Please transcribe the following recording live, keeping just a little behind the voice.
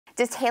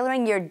Does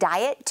tailoring your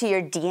diet to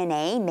your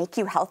DNA make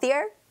you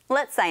healthier?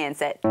 Let's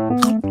science it.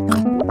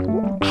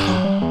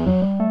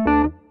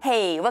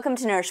 Hey, welcome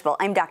to Nourishable.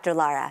 I'm Dr.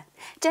 Lara.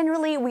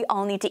 Generally, we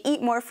all need to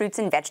eat more fruits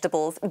and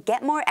vegetables,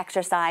 get more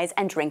exercise,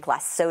 and drink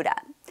less soda.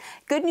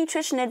 Good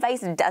nutrition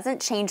advice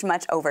doesn't change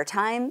much over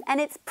time, and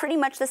it's pretty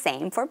much the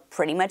same for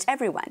pretty much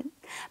everyone.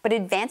 But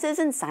advances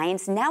in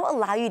science now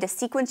allow you to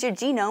sequence your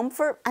genome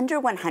for under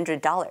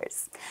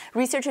 $100.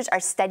 Researchers are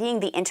studying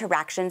the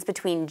interactions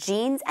between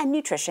genes and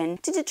nutrition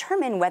to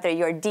determine whether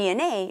your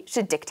DNA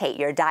should dictate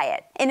your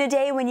diet. In a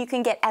day when you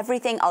can get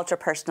everything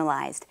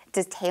ultra-personalized,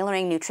 does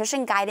tailoring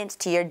nutrition guidance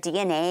to your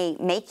DNA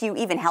make you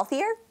even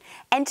healthier?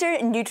 Enter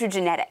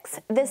Nutrigenetics,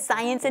 the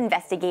science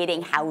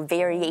investigating how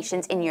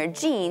variations in your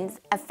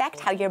genes affect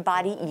how your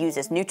body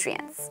uses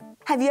nutrients.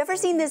 Have you ever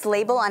seen this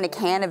label on a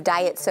can of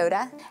diet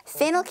soda?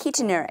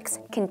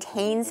 Phenylketonuria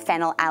contains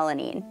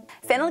phenylalanine.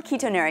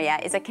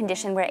 Phenylketonuria is a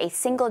condition where a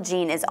single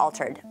gene is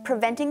altered,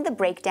 preventing the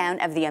breakdown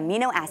of the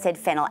amino acid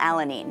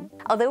phenylalanine.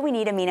 Although we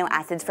need amino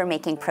acids for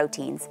making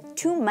proteins,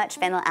 too much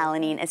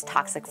phenylalanine is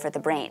toxic for the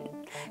brain.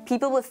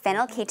 People with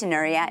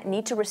phenylketonuria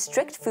need to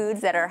restrict foods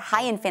that are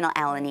high in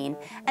phenylalanine,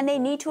 and they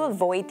need to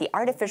avoid the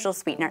artificial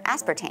sweetener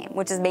aspartame,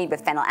 which is made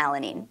with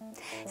phenylalanine.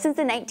 Since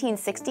the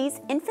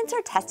 1960s, infants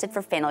are tested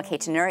for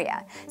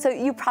phenylketonuria, so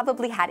you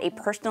probably had a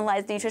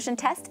personalized nutrition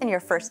test in your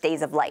first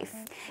days of life.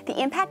 The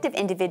impact of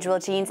individual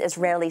genes is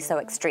rarely so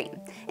extreme.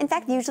 In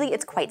fact, usually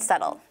it's quite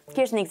subtle.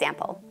 Here's an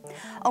example.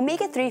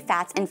 Omega-3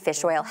 fats in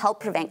fish oil help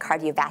prevent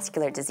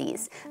cardiovascular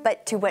disease,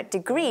 but to what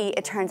degree,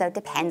 it turns out,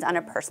 depends on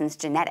a person's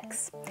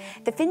genetics.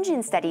 The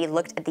FINGEN study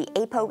looked at the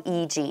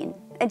ApoE gene,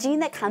 a gene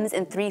that comes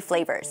in 3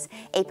 flavors: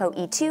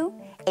 ApoE2,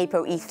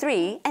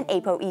 ApoE3, and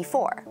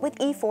ApoE4, with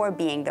E4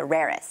 being the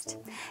rarest.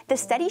 The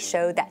study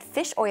showed that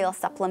fish oil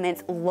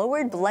supplements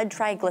lowered blood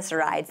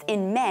triglycerides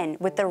in men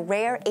with the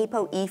rare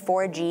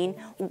ApoE4 gene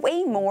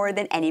way more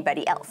than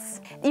anybody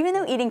else. Even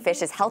though eating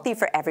fish is healthy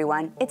for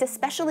everyone, it's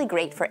especially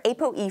great for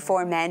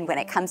ApoE4 men when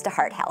it comes to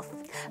heart health.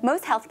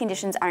 Most health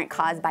conditions aren't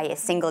caused by a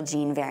single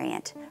gene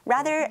variant.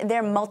 Rather,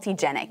 they're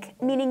multigenic,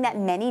 meaning that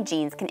many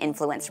genes can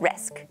influence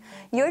risk.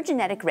 Your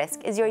genetic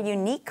risk is your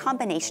unique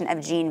combination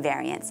of gene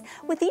variants,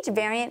 with each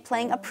variant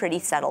playing a pretty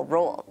subtle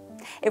role.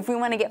 If we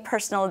want to get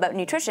personal about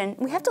nutrition,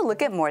 we have to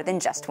look at more than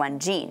just one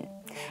gene.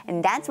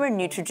 And that's where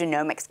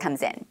Nutrigenomics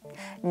comes in.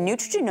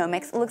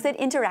 Nutrigenomics looks at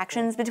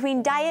interactions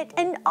between diet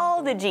and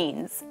all the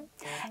genes.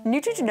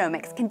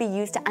 Nutrigenomics can be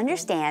used to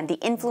understand the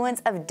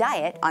influence of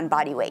diet on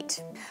body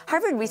weight.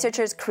 Harvard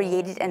researchers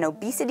created an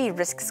obesity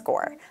risk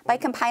score by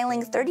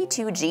compiling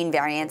 32 gene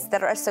variants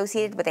that are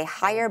associated with a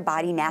higher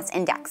body mass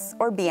index,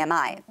 or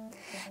BMI.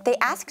 They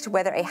asked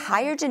whether a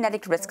higher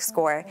genetic risk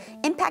score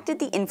impacted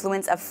the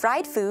influence of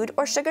fried food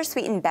or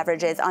sugar-sweetened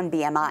beverages on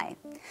BMI.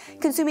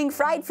 Consuming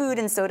fried food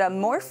and soda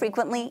more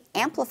frequently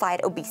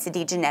amplified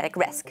obesity genetic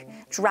risk,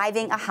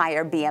 driving a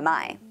higher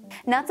BMI.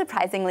 Not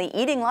surprisingly,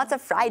 eating lots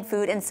of fried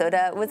food and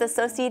soda was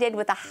associated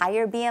with a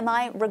higher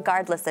BMI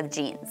regardless of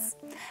genes.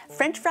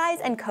 French fries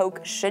and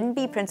Coke shouldn't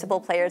be principal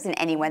players in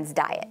anyone's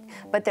diet,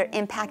 but their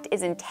impact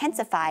is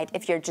intensified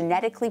if you're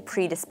genetically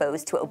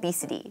predisposed to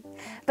obesity.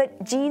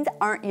 But genes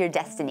aren't your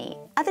destiny.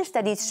 Other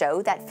studies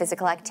show that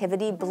physical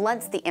activity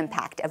blunts the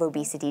impact of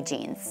obesity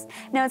genes.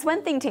 Now, it's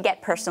one thing to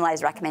get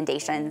personalized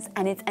recommendations,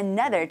 and it's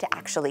another to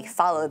actually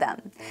follow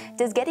them.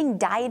 Does getting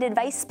diet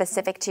advice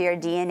specific to your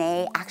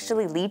DNA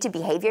actually lead to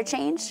behavior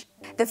change?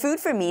 The Food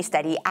for Me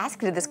study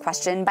asked this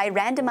question by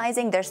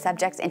randomizing their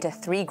subjects into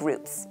 3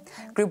 groups.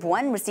 Group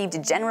 1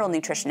 received general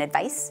nutrition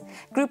advice,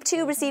 Group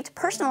 2 received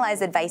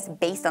personalized advice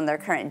based on their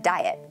current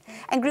diet,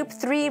 and Group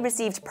 3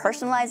 received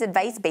personalized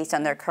advice based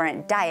on their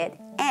current diet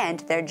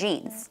and their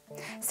genes.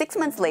 6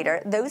 months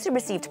later, those who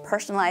received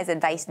personalized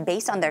advice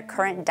based on their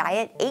current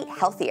diet ate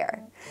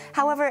healthier.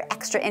 However,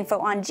 extra info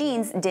on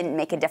genes didn't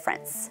make a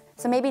difference.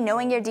 So maybe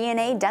knowing your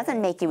DNA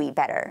doesn't make you eat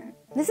better.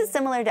 This is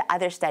similar to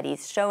other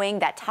studies showing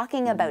that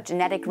talking about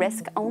genetic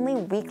risk only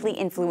weakly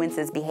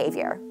influences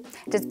behavior.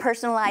 Does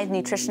personalized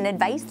nutrition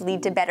advice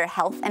lead to better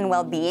health and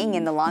well-being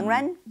in the long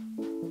run?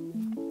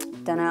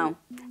 Dunno.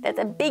 That's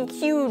a big,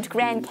 huge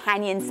Grand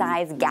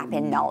Canyon-sized gap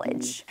in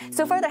knowledge.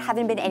 So far, there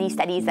haven't been any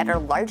studies that are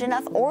large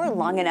enough or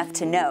long enough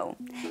to know.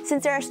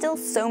 Since there are still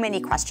so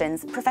many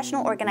questions,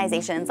 professional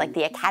organizations like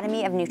the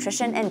Academy of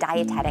Nutrition and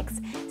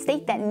Dietetics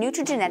state that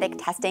nutrigenetic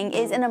testing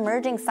is an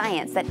emerging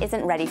science that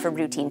isn't ready for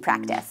routine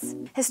practice.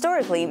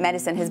 Historically,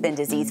 medicine has been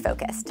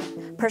disease-focused.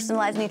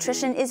 Personalized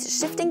nutrition is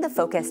shifting the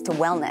focus to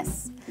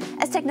wellness.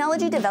 As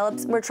technology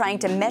develops, we're trying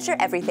to measure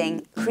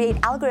everything, create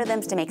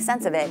algorithms to make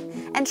sense of it,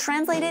 and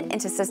translate it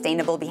into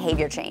sustainable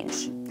behavior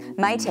change.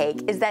 My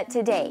take is that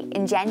today,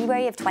 in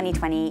January of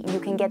 2020, you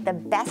can get the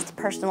best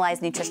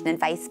personalized nutrition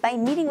advice by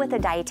meeting with a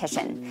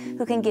dietitian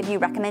who can give you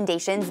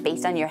recommendations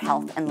based on your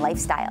health and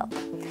lifestyle.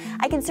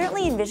 I can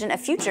certainly envision a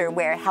future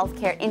where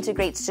healthcare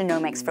integrates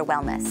genomics for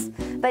wellness,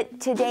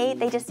 but today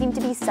they just seem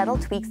to be subtle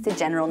tweaks to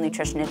general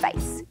nutrition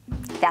advice.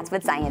 That's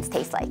what science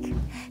tastes like.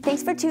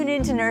 Thanks for tuning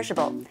in to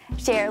Nourishable.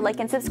 Share, like,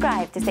 and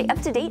subscribe to stay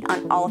up to date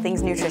on all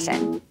things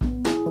nutrition.